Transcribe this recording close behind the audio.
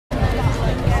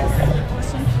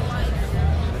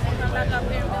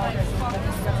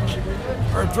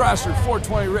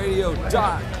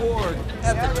EarthThrasher420radio.org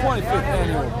at the 25th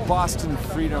Annual Boston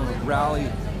Freedom Rally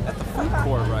at the food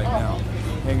court right now.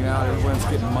 Hanging out, everyone's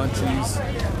getting munchies,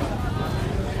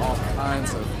 all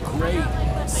kinds of great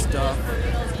stuff,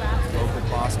 local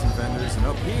Boston vendors, and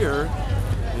up here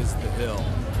is the hill.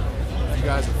 If you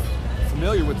guys are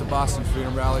familiar with the Boston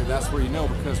Freedom Rally, that's where you know,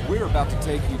 because we're about to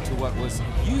take you to what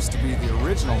used to be the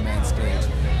original main stage,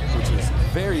 which is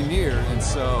very near, and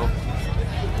so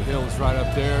the hill is right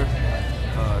up there.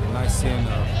 Nice seeing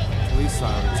the police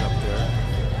sirens up there.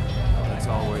 That's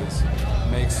always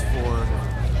makes for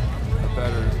a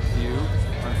better view.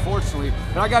 Unfortunately,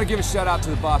 but I got to give a shout out to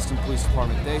the Boston Police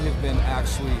Department. They have been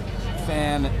actually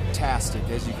fantastic.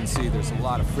 As you can see, there's a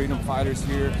lot of freedom fighters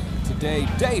here today,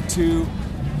 day 2,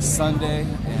 Sunday,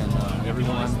 and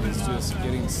everyone is just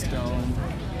getting stoned,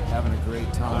 having a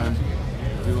great time,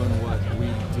 doing what we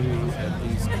do at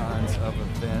these kinds of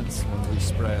events when we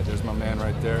spread. There's my man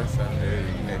right there.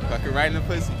 Hey, fucking right in the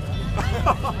pussy.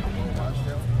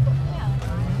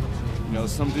 You know,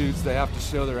 some dudes, they have to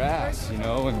show their ass, you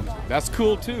know, and that's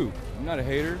cool too. I'm not a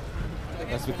hater.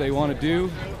 That's what they want to do.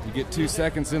 You get 2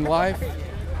 seconds in life,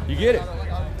 you get it.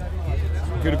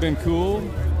 Could have been cool.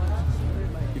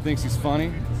 He thinks he's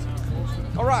funny.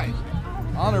 All right,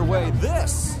 on our way,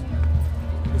 this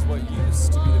is what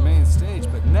used to be the main stage,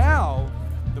 but now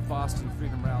the Boston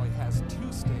Freedom Rally has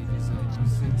 2 stages in it. You've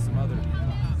seen some other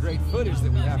great footage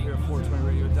that we have here at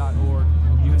 420radio.org.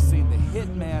 You have seen the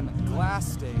Hitman Glass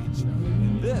stage,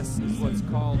 and this is what's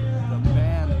called the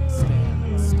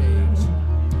Bandstand stage.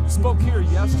 We spoke here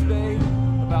yesterday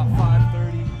about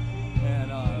 5:30,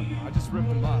 and I just ripped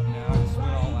them up, man. I just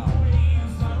went all out.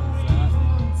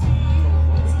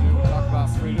 We'll talk about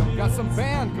freedom. We got some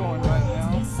band going right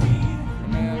now. My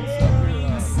man's up here.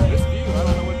 This view, I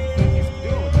don't know what the fuck he's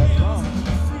doing with that drum.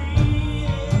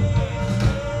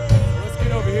 So let's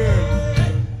get over here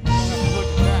and have a look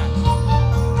at that.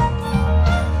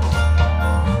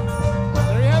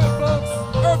 There you have it, folks.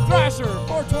 Earth Thrasher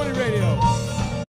 420 Radio.